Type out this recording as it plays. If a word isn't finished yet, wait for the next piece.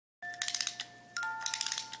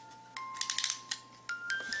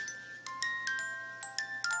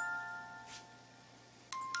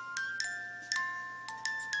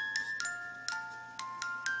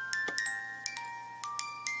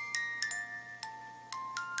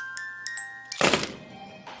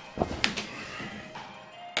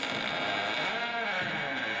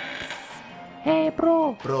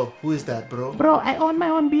bro. Bro, who is that, bro? Bro, I own my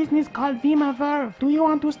own business called Vemma. Do you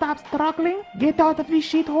want to stop struggling? Get out of this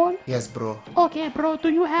shithole? Yes, bro. Okay, bro, do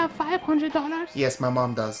you have $500? Yes, my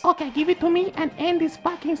mom does. Okay, give it to me and end this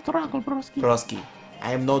fucking struggle, broski. Broski,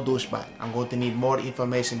 I am no douchebag. I'm going to need more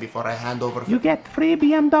information before I hand over. You get free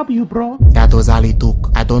BMW, bro. That was all it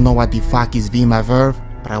took. I don't know what the fuck is Vemma,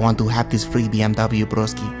 but I want to have this free BMW,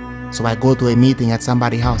 broski. So I go to a meeting at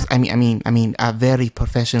somebody's house. I mean, a very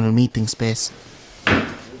professional meeting space.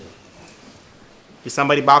 Is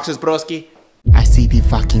somebody boxes, broski? I see the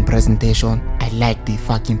fucking presentation. I like the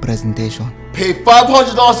fucking presentation. Pay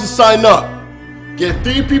 $500 to sign up. Get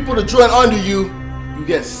 3 people to join under you, you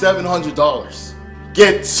get $700.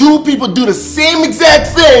 Get 2 people to do the same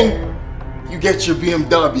exact thing, you get your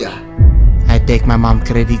BMW. I take my mom's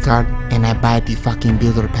credit card and I buy the fucking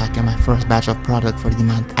builder pack and my first batch of product for the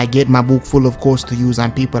month. I get my book full of codes to use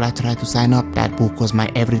on people I try to sign up. That book was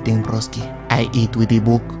my everything, broski. I eat with the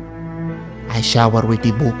book. I shower with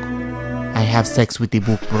the book. I have sex with the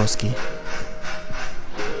book, broski.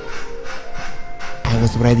 I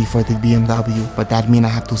was ready for the BMW, but that means I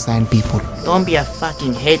have to sign people. Don't be a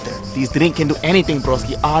fucking hater. This drink can do anything,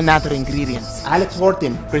 broski. All natural ingredients. Alex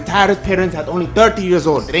Horton, retired parents at only 30 years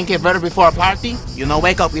old. Drink a verb before a party, you know,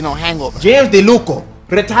 wake up with no hangover. James DeLuco,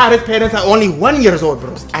 retired parents at only 1 year old,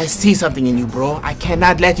 bro. I see something in you, bro. I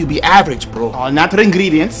cannot let you be average, bro. All natural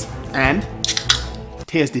ingredients and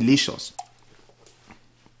tastes delicious.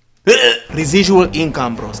 Residual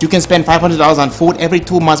income, bros. You can spend $500 on food every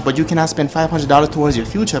 2 months, but you cannot spend $500 towards your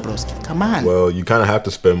future, broski. Come on. Well, you kind of have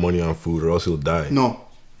to spend money on food or else you'll die. No.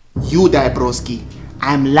 You die, broski.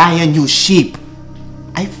 I'm lying, you sheep.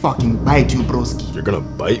 I fucking bite you, broski. You're gonna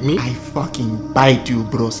bite me? I fucking bite you,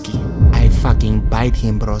 broski. I fucking bite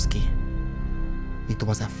him, broski. It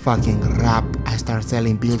was a fucking rap. I started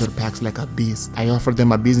selling builder packs like a beast. I offered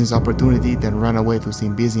them a business opportunity, then ran away to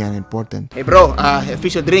seem busy and important. Hey bro,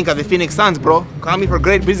 official drink of the Phoenix Suns, bro. Call me for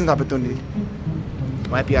great business opportunity.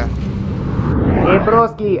 YPR. Hey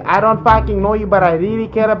broski, I don't fucking know you, but I really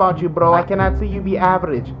care about you, bro. I cannot see you be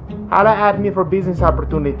average. Holla at me for business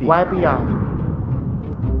opportunity. YPR.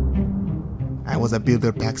 I was a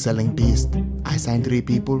builder pack selling beast. I signed 3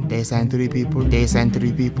 people, they signed 3 people, they signed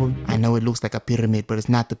 3 people. I know it looks like a pyramid, but it's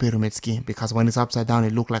not the pyramid scheme, because when it's upside down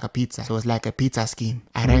it looks like a pizza, so it's like a pizza scheme.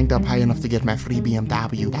 I ranked up high enough to get my free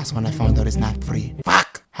BMW. That's when I found out it's not free.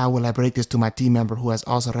 Fuck! How will I break this to my team member who has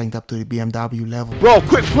also ranked up to the BMW level? Bro,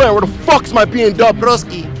 quit playing. Where the fuck's my BMW?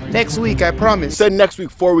 Broski, next week, I promise. Said next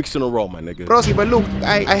week, 4 weeks in a row, my nigga. Broski, but look,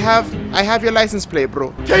 I have your license plate,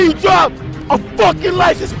 bro. Can you drop a fucking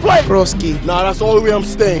license plate? Broski. Nah, that's the only way I'm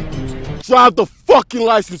staying. Drive the fucking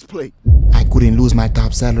license plate. I couldn't lose my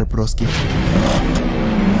top seller, broski.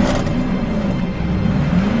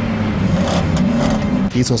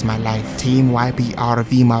 This was my life. Team YPR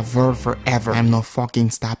Vemma forever. I'm not fucking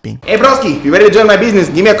stopping. Hey broski, you ready to join my business?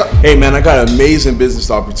 Give me a call. Hey man, I got an amazing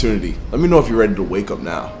business opportunity. Let me know if you're ready to wake up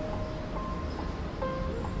now.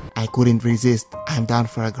 I couldn't resist. I'm down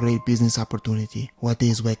for a great business opportunity. What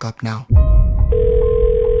is wake up now?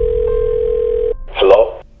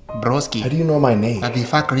 Hello? Broski. How do you know my name? What the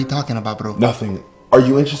fuck are you talking about, bro? Nothing. Are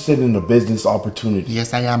you interested in a business opportunity?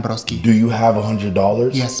 Yes, I am, broski. Do you have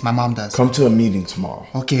 $100? Yes, my mom does. Come to a meeting tomorrow.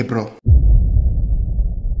 Okay, bro.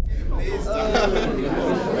 Okay,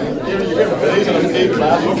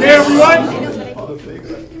 everyone?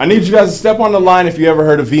 I need you guys to step on the line if you ever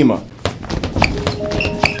heard of Vemma.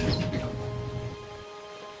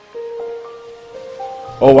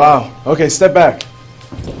 Oh, wow. Okay, step back.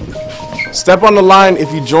 Step on the line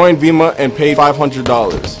if you joined Vemma and paid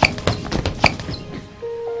 $500.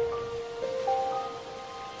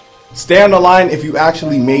 Stay on the line if you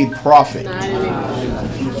actually made profit.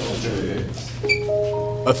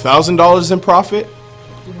 $1,000 in profit?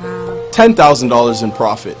 Wow. $10,000 in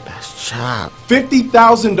profit. That's chop.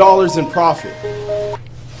 $50,000 in profit.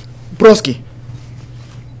 Broski.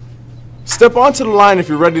 Step onto the line if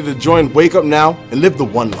you're ready to join Wake Up Now and live the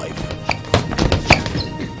one life.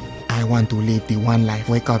 I want to live the one life.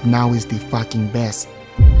 Wake Up Now is the fucking best.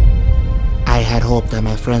 I had hoped that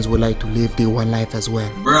my friends would like to live the one life as well.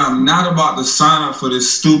 Bro, I'm not about to sign up for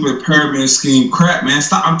this stupid pyramid scheme crap, man.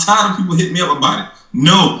 Stop. I'm tired of people hitting me up about it.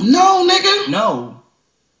 No. No, nigga. No.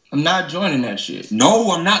 I'm not joining that shit.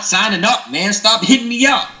 No, I'm not signing up, man. Stop hitting me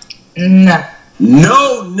up. Nah.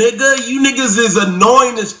 No, nigga. You niggas is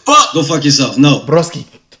annoying as fuck. Go fuck yourself. No. Broski.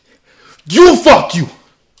 You fuck you.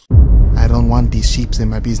 I don't want these sheeps in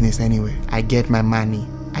my business anyway. I get my money.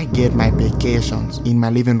 I get my vacations in my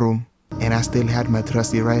living room. And and I still had my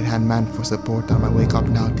trusty right-hand man for support on my Wake Up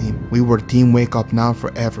Now team. We were team Wake Up Now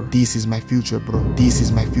forever. This is my future, bro. This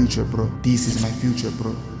is my future, bro. This is my future,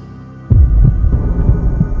 bro.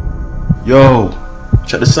 Yo,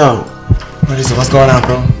 check this out. What is it? What's going on,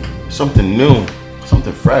 bro? Something new,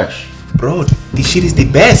 something fresh. Bro, this shit is the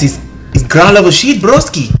best. It's ground level shit,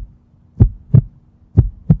 broski.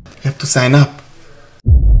 You have to sign up.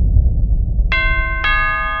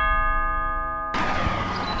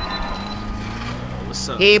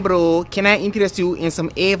 Hey bro, can I interest you in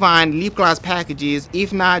some Avon lip gloss packages?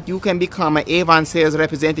 If not, you can become an Avon sales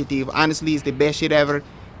representative. Honestly, it's the best shit ever.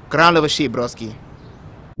 Ground level shit, broski.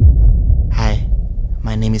 Hi,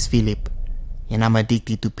 my name is Philip, and I'm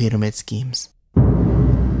addicted to pyramid schemes.